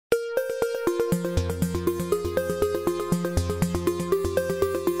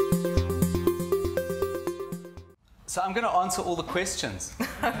So I'm going to answer all the questions.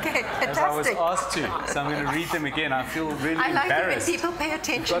 Okay, fantastic. As I was asked to. So I'm going to read them again. I feel really embarrassed. I like it when people pay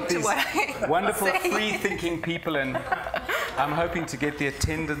attention to what I wonderful, say. free-thinking people, and I'm hoping to get the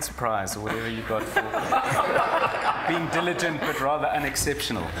attendance prize or whatever you got for being diligent but rather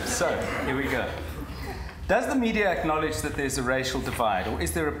unexceptional. So here we go. Does the media acknowledge that there's a racial divide, or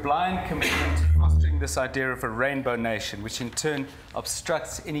is there a blind commitment to fostering this idea of a rainbow nation, which in turn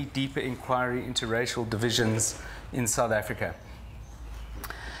obstructs any deeper inquiry into racial divisions in South Africa?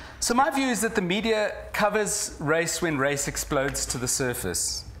 So my view is that the media covers race when race explodes to the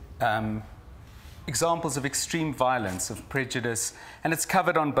surface. Examples of extreme violence, of prejudice, and it's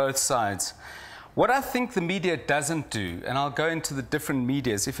covered on both sides. What I think the media doesn't do, and I'll go into the different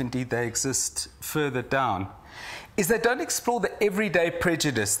medias if indeed they exist further down, is they don't explore the everyday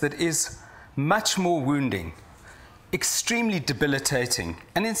prejudice that is much more wounding, extremely debilitating,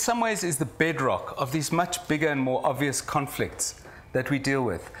 and in some ways is the bedrock of these much bigger and more obvious conflicts that we deal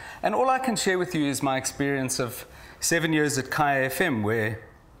with. And all I can share with you is my experience of 7 years at Kaya FM, where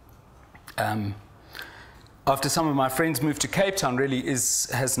after some of my friends moved to Cape Town, really has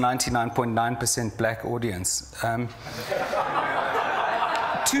 99.9% black audience.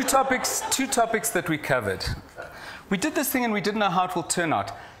 Two topics that we covered. We did this thing and we didn't know how it will turn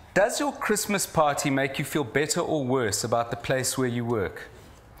out. Does your Christmas party make you feel better or worse about the place where you work?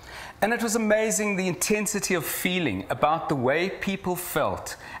 And it was amazing, the intensity of feeling about the way people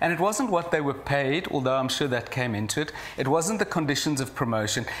felt. And it wasn't what they were paid, although I'm sure that came into it. It wasn't the conditions of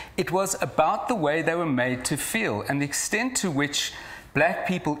promotion. It was about the way they were made to feel and the extent to which black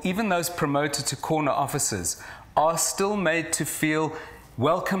people, even those promoted to corner offices, are still made to feel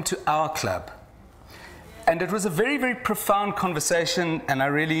welcome to our club. And it was a very, very profound conversation, and I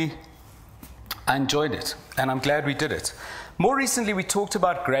enjoyed it, and I'm glad we did it. More recently, we talked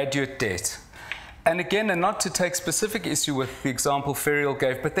about graduate debt. And again, and not to take specific issue with the example Ferial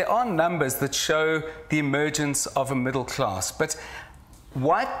gave, but there are numbers that show the emergence of a middle class. But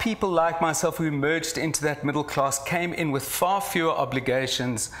white people like myself who emerged into that middle class came in with far fewer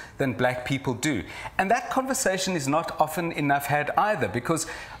obligations than black people do. And that conversation is not often enough had either, because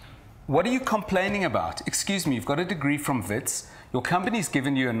what are you complaining about? Excuse me, you've got a degree from Wits. Your company's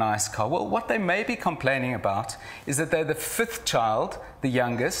given you a nice car. Well, what they may be complaining about is that they're the fifth child, the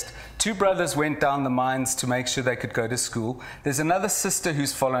youngest. Two brothers went down the mines to make sure they could go to school. There's another sister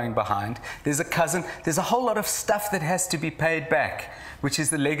who's following behind. There's a cousin. There's a whole lot of stuff that has to be paid back, which is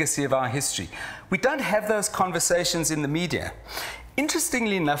the legacy of our history. We don't have those conversations in the media.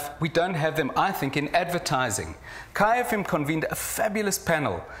 Interestingly enough, we don't have them, I think, in advertising. Kaya FM convened a fabulous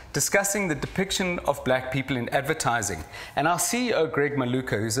panel discussing the depiction of black people in advertising. And our CEO, Greg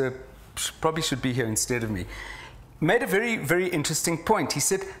Maluka, probably should be here instead of me, made a very, very interesting point. He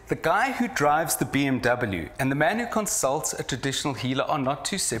said, the guy who drives the BMW and the man who consults a traditional healer are not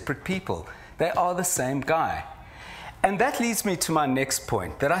two separate people. They are the same guy. And that leads me to my next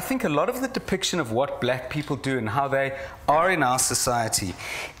point, that I think a lot of the depiction of what black people do and how they are in our society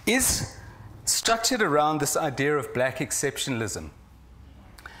is structured around this idea of black exceptionalism.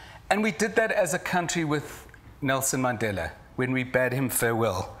 And we did that as a country with Nelson Mandela when we bade him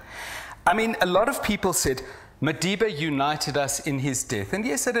farewell. I mean, a lot of people said, Madiba united us in his death. And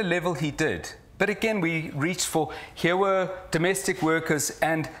yes, at a level he did. But again, we reached for, here were domestic workers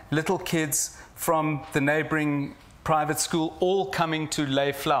and little kids from the neighboring private school all coming to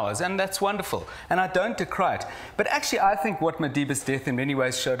lay flowers, and that's wonderful, and I don't decry it. But actually, I think what Madiba's death in many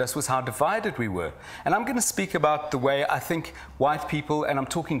ways showed us was how divided we were. And I'm going to speak about the way I think white people, and I'm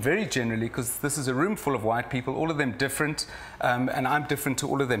talking very generally because this is a room full of white people, all of them different, and I'm different to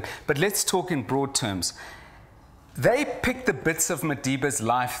all of them. But let's talk in broad terms. They picked the bits of Madiba's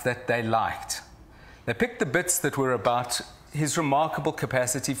life that they liked. They picked the bits that were about his remarkable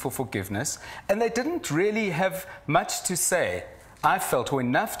capacity for forgiveness, and they didn't really have much to say, I felt, or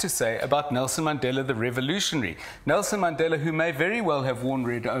enough to say, about Nelson Mandela the revolutionary. Nelson Mandela, who may very well have worn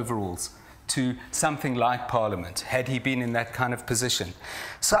red overalls to something like Parliament, had he been in that kind of position.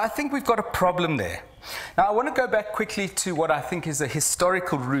 So I think we've got a problem there. Now, I want to go back quickly to what I think is a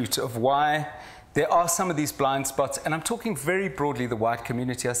historical root of why there are some of these blind spots, and I'm talking very broadly the white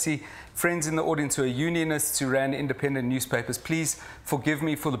community. I see friends in the audience who are unionists who ran independent newspapers. Please forgive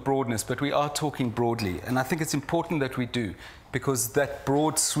me for the broadness, but we are talking broadly, and I think it's important that we do, because that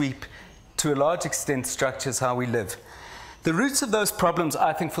broad sweep, to a large extent, structures how we live. The roots of those problems,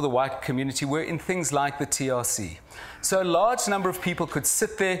 I think, for the white community were in things like the TRC. So a large number of people could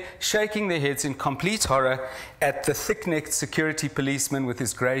sit there shaking their heads in complete horror at the thick-necked security policeman with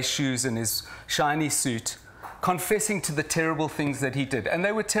his grey shoes and his shiny suit, confessing to the terrible things that he did. And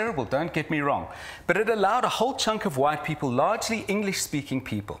they were terrible, don't get me wrong. But it allowed a whole chunk of white people, largely English-speaking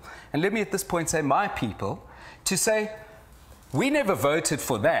people, and let me at this point say my people, to say, we never voted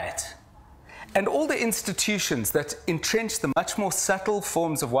for that. And all the institutions that entrench the much more subtle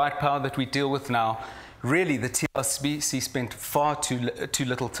forms of white power that we deal with now, really the TLC spent far too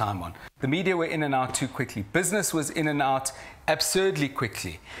little time on. The media were in and out too quickly. Business was in and out absurdly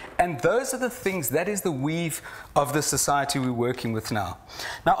quickly. And those are the things, that is the weave of the society we're working with now.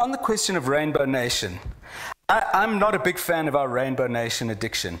 Now, on the question of Rainbow Nation, I'm not a big fan of our Rainbow Nation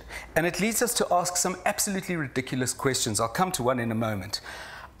addiction. And it leads us to ask some absolutely ridiculous questions. I'll come to one in a moment.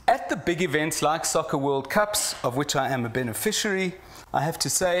 At the big events like Soccer World Cups, of which I am a beneficiary, I have to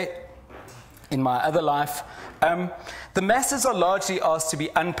say, in my other life, the masses are largely asked to be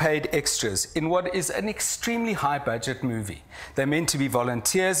unpaid extras in what is an extremely high-budget movie. They're meant to be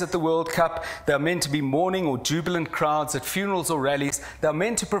volunteers at the World Cup. They're meant to be mourning or jubilant crowds at funerals or rallies. They're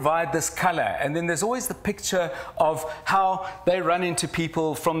meant to provide this color. And then there's always the picture of how they run into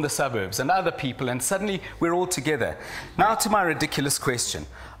people from the suburbs and other people, and suddenly we're all together. Now to my ridiculous question.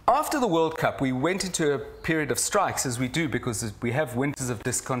 After the World Cup, we went into a period of strikes, as we do, because we have winters of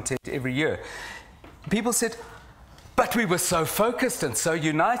discontent every year. People said, but we were so focused and so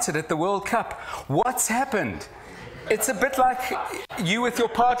united at the World Cup. What's happened? It's a bit like you with your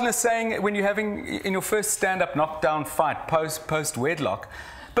partner saying, when you're having in your first stand-up knockdown fight, post-wedlock,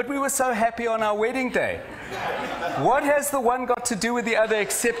 but we were so happy on our wedding day. What has the one got to do with the other,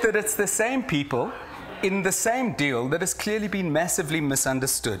 except that it's the same people in the same deal that has clearly been massively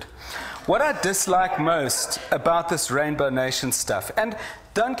misunderstood? What I dislike most about this Rainbow Nation stuff, and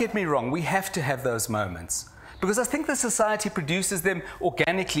don't get me wrong, we have to have those moments, because I think the society produces them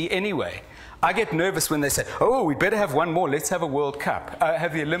organically anyway. I get nervous when they say, oh, we better have one more, let's have a World Cup,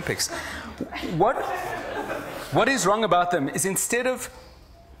 have the Olympics. What is wrong about them is, instead of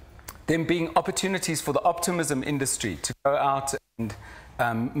them being opportunities for the optimism industry to go out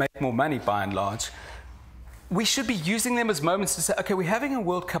and make more money by and large, we should be using them as moments to say, okay, we're having a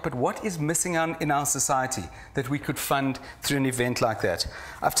World Cup, but what is missing out in our society that we could fund through an event like that?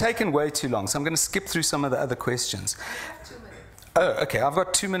 I've taken way too long, so I'm going to skip through some of the other questions. 2 minutes. Oh, okay, I've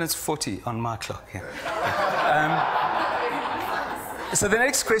got 2 minutes 40 on my clock here. So the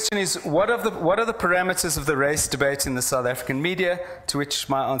next question is, what are the parameters of the race debate in the South African media? To which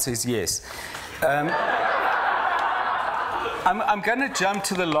my answer is yes. I'm going to jump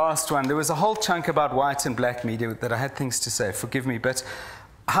to the last one. There was a whole chunk about white and black media that I had things to say, forgive me, but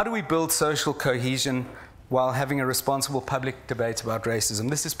how do we build social cohesion while having a responsible public debate about racism?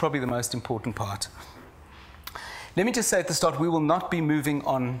 This is probably the most important part. Let me just say at the start, we will not be moving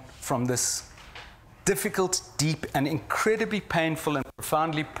on from this difficult, deep, and incredibly painful and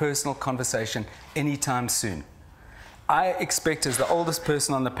profoundly personal conversation anytime soon. I expect, as the oldest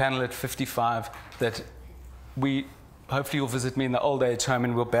person on the panel at 55, that hopefully you'll visit me in the old age home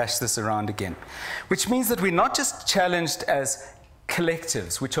and we'll bash this around again. Which means that we're not just challenged as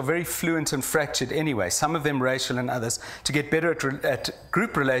collectives, which are very fluent and fractured anyway, some of them racial and others, to get better at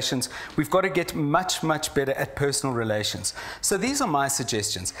group relations. We've got to get much, much better at personal relations. So these are my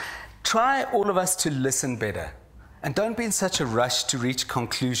suggestions. Try, all of us, to listen better. And don't be in such a rush to reach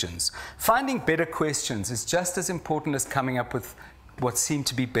conclusions. Finding better questions is just as important as coming up with what seem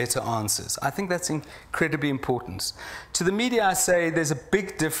to be better answers. I think that's incredibly important. To the media, I say there's a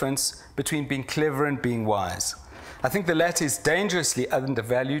big difference between being clever and being wise. I think the latter is dangerously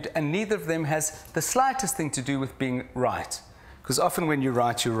undervalued, and neither of them has the slightest thing to do with being right, because often when you're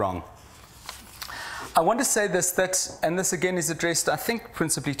right, you're wrong. I want to say this, and this again is addressed, I think,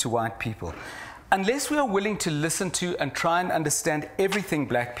 principally to white people. Unless we are willing to listen to and try and understand everything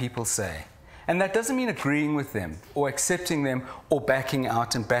black people say, and that doesn't mean agreeing with them or accepting them or backing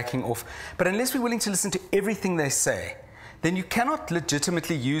out and backing off, but unless we're willing to listen to everything they say, then you cannot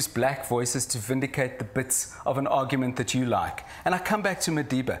legitimately use black voices to vindicate the bits of an argument that you like. And I come back to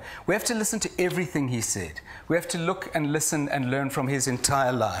Madiba. We have to listen to everything he said. We have to look and listen and learn from his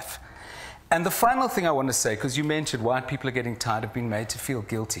entire life. And the final thing I want to say, because you mentioned white people are getting tired of being made to feel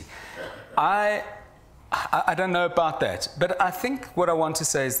guilty. I don't know about that, but I think what I want to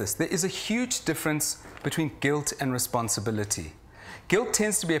say is this. There is a huge difference between guilt and responsibility. Guilt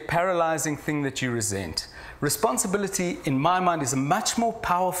tends to be a paralyzing thing that you resent. Responsibility, in my mind, is a much more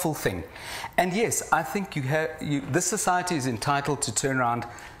powerful thing. And yes, I think this society is entitled to turn around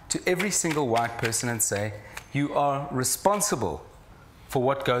to every single white person and say, you are responsible for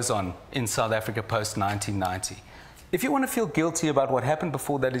what goes on in South Africa post-1990. If you want to feel guilty about what happened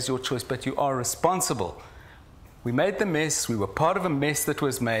before, that is your choice, but you are responsible We made the mess. We were part of a mess that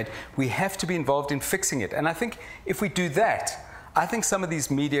was made. We have to be involved in fixing it. And I think if we do that, I think some of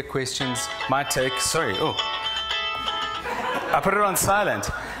these media questions might take, sorry, oh, I put it on silent.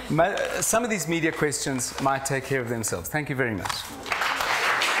 Some of these media questions might take care of themselves. Thank you very much.